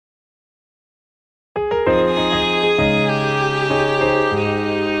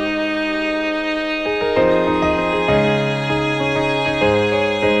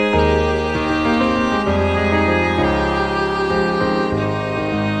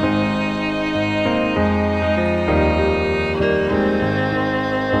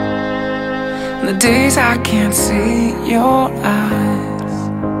days I can't see your eyes,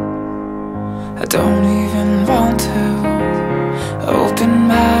 I don't even want to open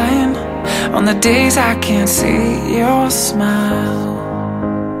mine. On the days I can't see your smile,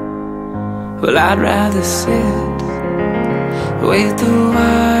 well, I'd rather sit, wait a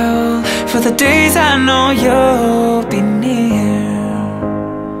while for the days I know you'll be near.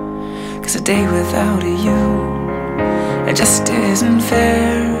 'Cause a day without you, it just isn't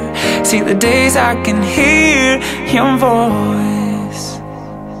fair. See, the days I can hear your voice,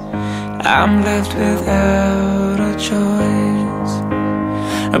 I'm left without a choice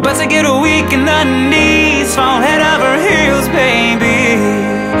but to get weak in the knees, fall head over heels, baby,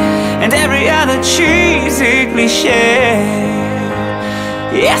 and every other cheesy cliche.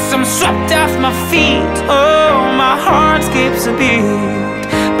 Yes, I'm swept off my feet, oh, my heart skips a beat,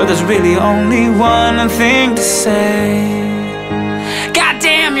 but there's really only one thing to say: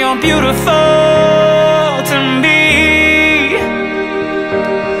 goddamn, you're beautiful to me.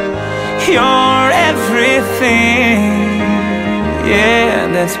 You're everything, yeah,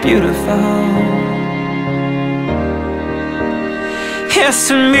 that's beautiful. Yes,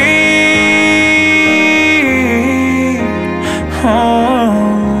 to me. Oh.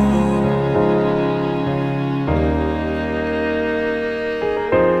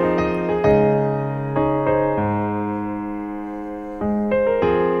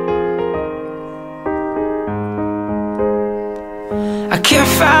 I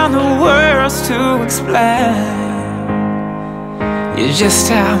can't find the words to explain just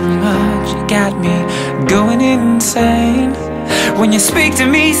how much you got me going insane. When you speak to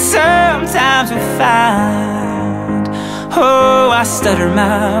me, sometimes we find, oh, I stutter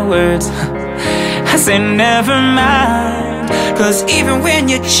my words, I say never mind. 'Cause even when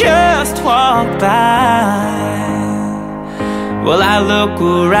you just walk by, well, I look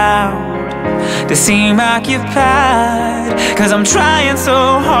around to seem occupied, 'cause I'm trying so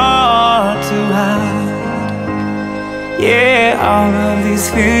hard to hide, yeah, all of these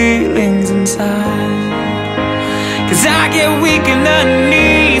feelings inside. 'Cause I get weak in the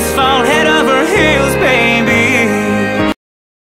knees, fall head on